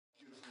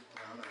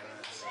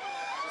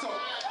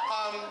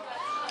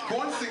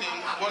Born singing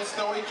one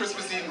snowy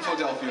Christmas Eve in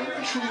Philadelphia,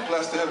 and truly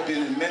blessed to have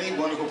been in many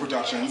wonderful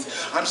productions.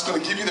 I'm just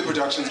going to give you the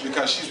productions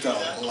because she's done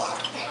a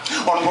lot.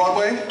 On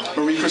Broadway,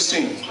 Marie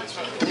Christine,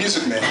 The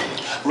Music Man,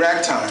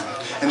 Ragtime,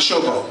 and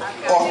Showboat.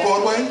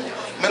 Off-Broadway,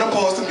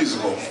 Menopause the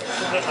Musical,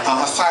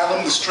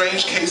 Asylum, The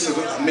Strange Case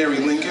of Mary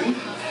Lincoln.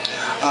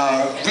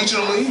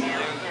 Regionally,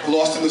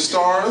 Lost in the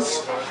Stars,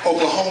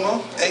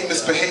 Oklahoma, Ain't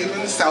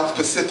Misbehavin', South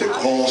Pacific,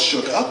 All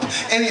Shook Up,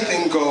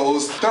 Anything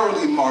Goes,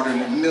 Thoroughly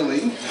Modern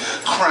Millie,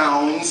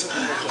 Crowns,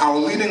 Our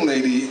Leading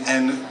Lady,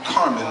 and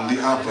Carmen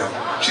the Opera.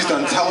 She's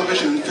done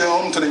television and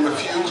film, to name a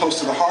few,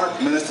 Close to the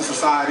Heart, Minister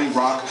Society,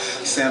 Rock,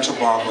 Santa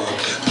Barbara.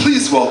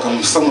 Please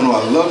welcome someone who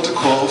I love to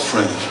call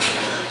friend,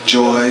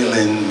 Joy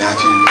Lynn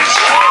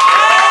Matthews.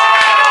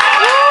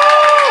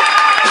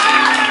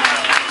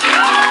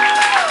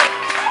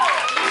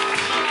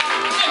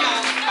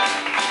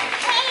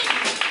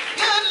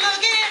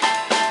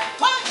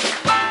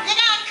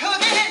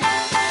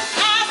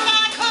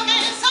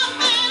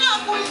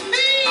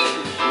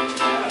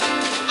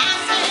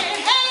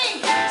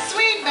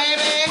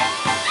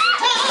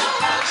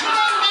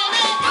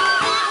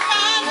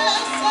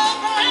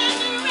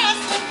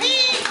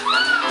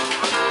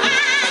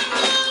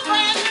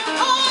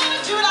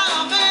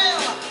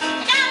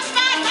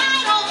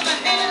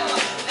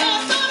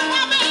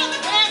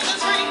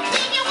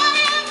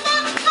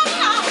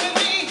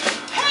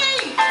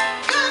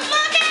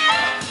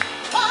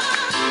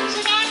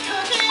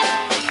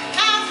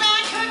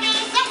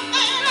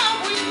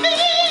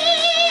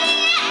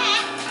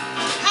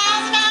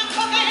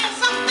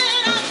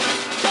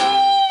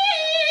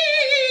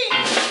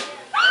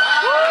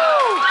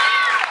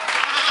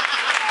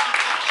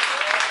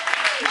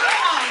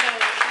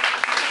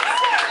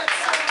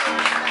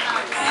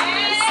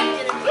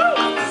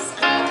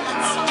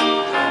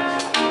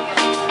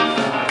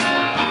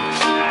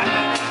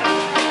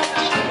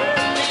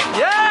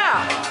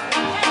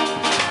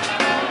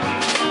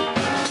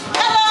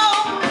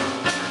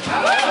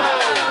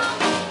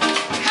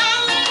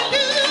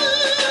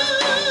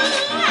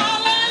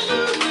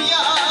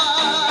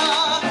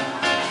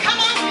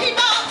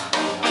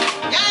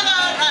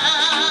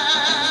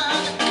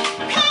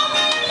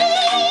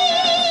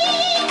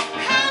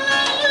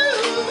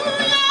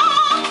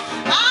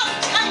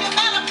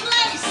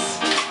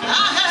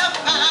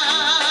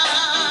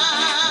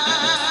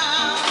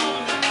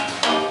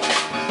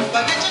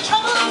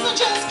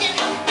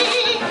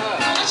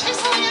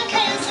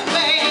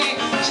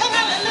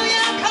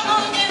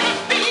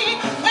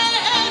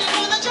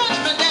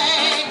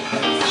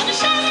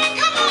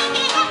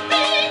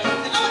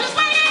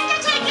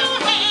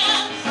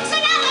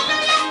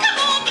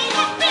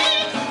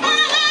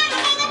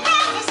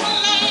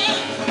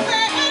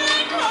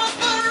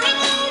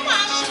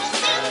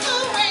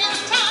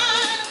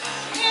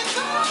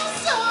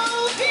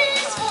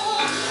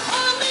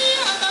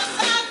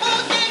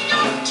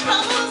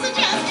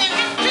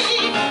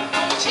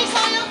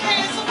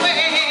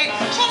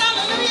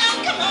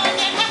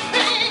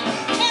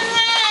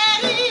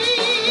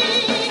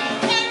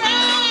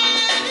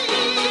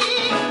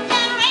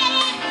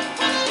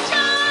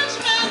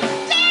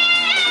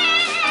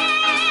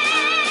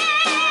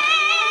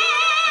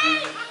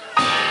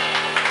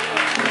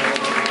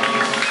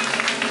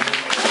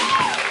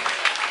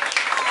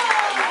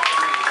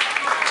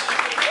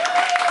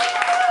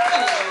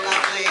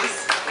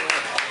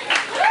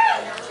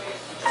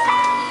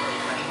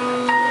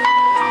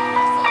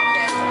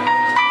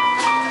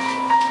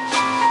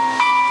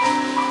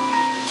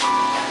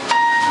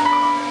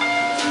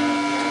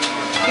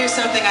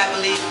 Something I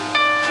believe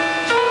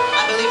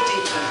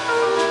deeply.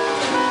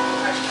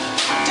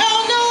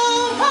 Don't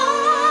know why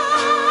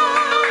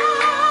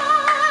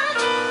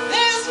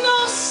there's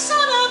no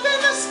sun up in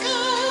the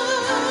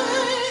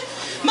sky.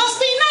 Must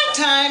be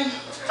nighttime.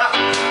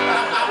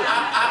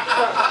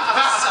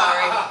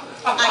 Sorry,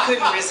 I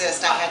couldn't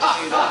resist. I had to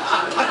do that.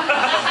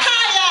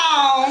 Hi,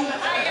 y'all.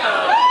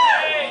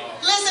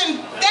 Listen,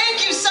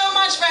 thank you so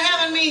much for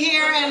having me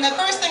here. And the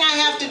first thing I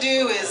have to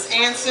do is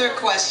answer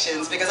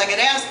questions, because I get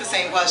asked the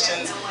same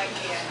questions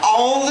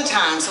all the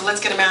time, so let's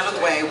get them out of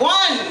the way.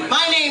 One,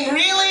 my name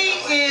really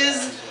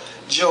is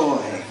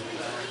Joy.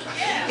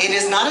 It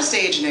is not a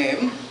stage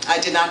name. I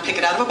did not pick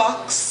it out of a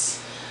box.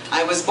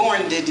 I was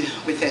born-did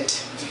with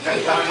it.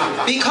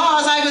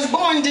 Because I was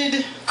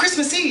born-did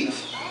Christmas Eve.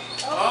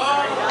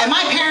 And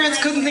my parents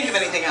couldn't think of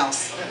anything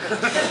else.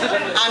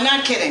 I'm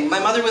not kidding. My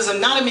mother was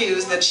not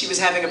amused that she was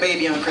having a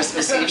baby on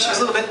Christmas Eve. She was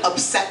a little bit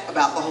upset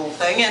about the whole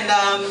thing. And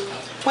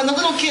when the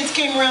little kids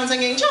came around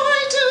singing, "Joy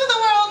to the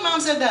world," Mom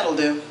said, "That'll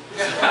do."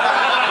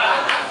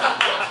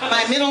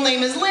 My middle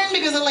name is Lynn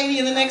because the lady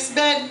in the next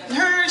bed,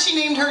 she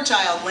named her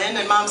child Lynn,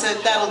 and Mom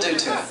said, "That'll do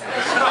too."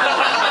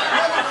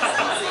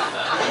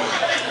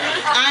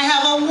 I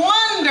have a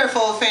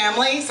wonderful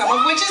family, some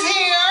of which is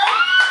here.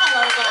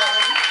 Hello,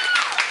 darling.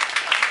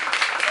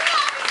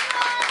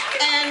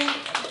 And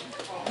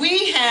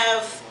we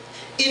have,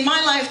 in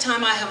my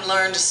lifetime, I have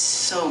learned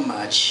so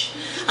much.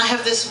 I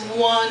have this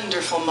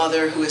wonderful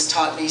mother who has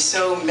taught me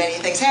so many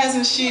things,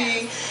 hasn't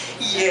she?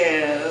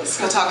 Yes,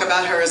 we'll talk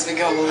about her as we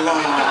go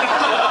along.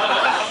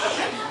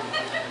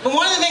 But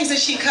one of the things that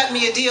she cut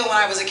me a deal when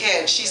I was a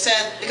kid, she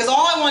said, because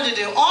all I wanted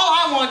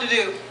to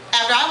do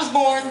after I was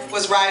born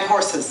was ride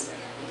horses.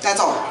 That's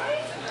all.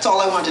 That's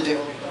all I wanted to do.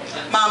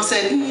 Mom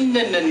said,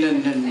 no, no, no,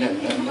 no, no,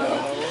 no,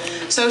 no.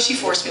 So she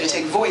forced me to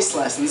take voice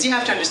lessons. You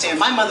have to understand,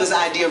 my mother's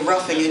idea of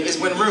roughing it is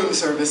when room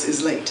service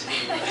is late.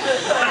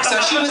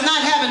 So she was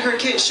not having her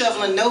kids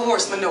shoveling no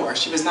horse manure.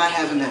 She was not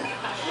having that.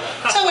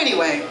 So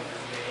anyway,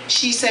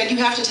 she said, you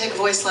have to take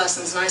voice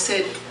lessons. And I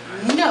said,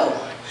 no.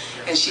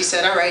 And she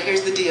said, all right,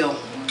 here's the deal.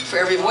 For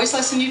every voice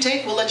lesson you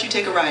take, we'll let you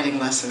take a riding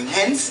lesson.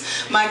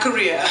 Hence, my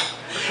career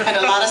and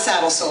a lot of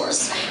saddle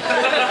sores.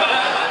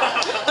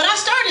 But I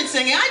started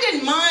singing. I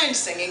didn't mind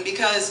singing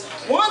because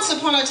once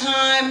upon a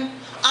time,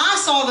 I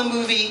saw the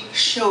movie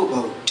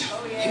Showboat.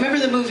 You remember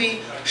the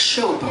movie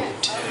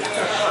Showboat?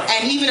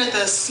 And even at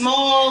the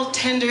small,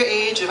 tender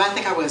age of, I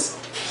think I was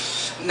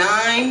 9,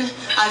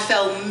 I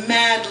fell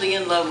madly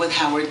in love with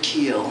Howard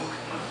Keel.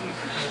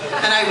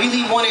 And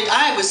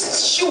I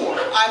was sure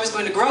I was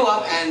going to grow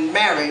up and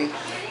marry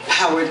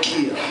Howard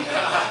Keel.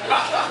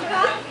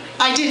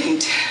 I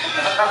didn't.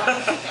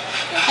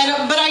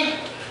 But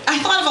I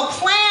thought of a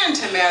plan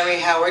to marry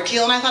Howard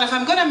Keel, and I thought if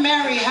I'm going to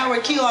marry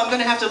Howard Keel, I'm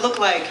going to have to look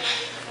like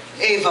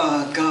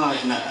Ava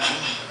Gardner.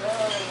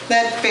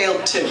 That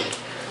failed too.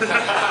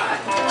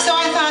 So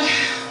I thought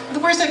the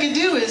worst I could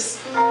do is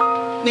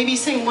maybe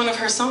sing one of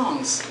her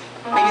songs.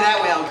 Maybe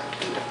that way I'll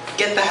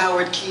get the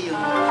Howard Keel.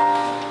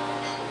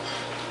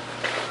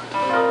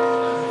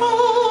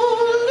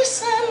 Oh,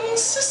 listen,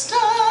 sister,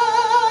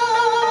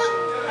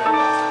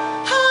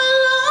 I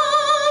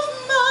love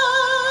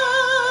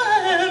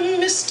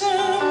my Mr.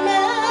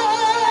 Man,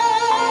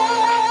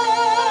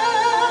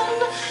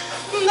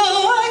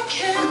 though I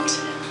can't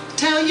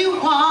tell you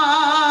why.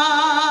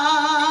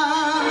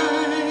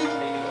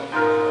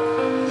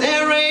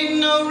 There ain't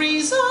no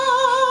reason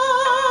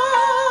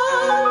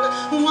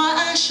why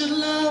I should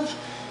love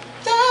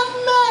that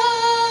man.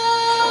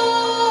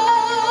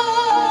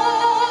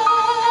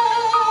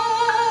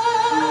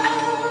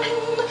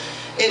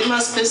 It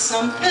must be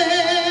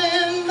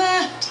something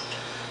that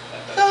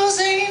those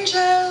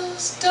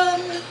angels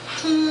done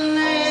plan.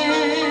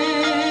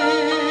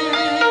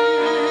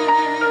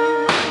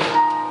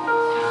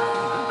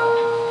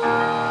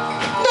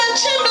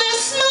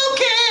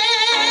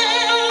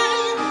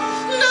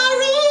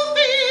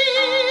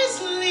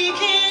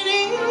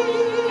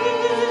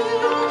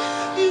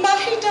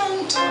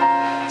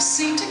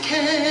 Seem to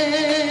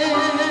care.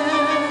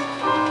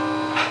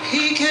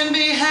 He can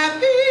be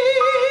happy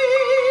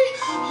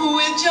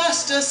with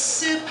just a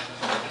sip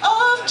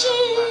of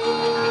gin.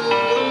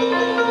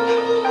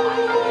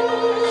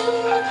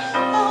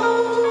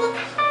 Oh,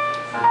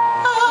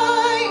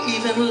 I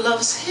even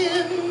loves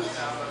him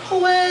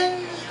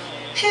when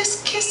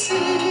his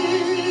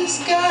kisses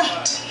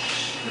got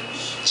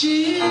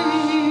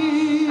gin.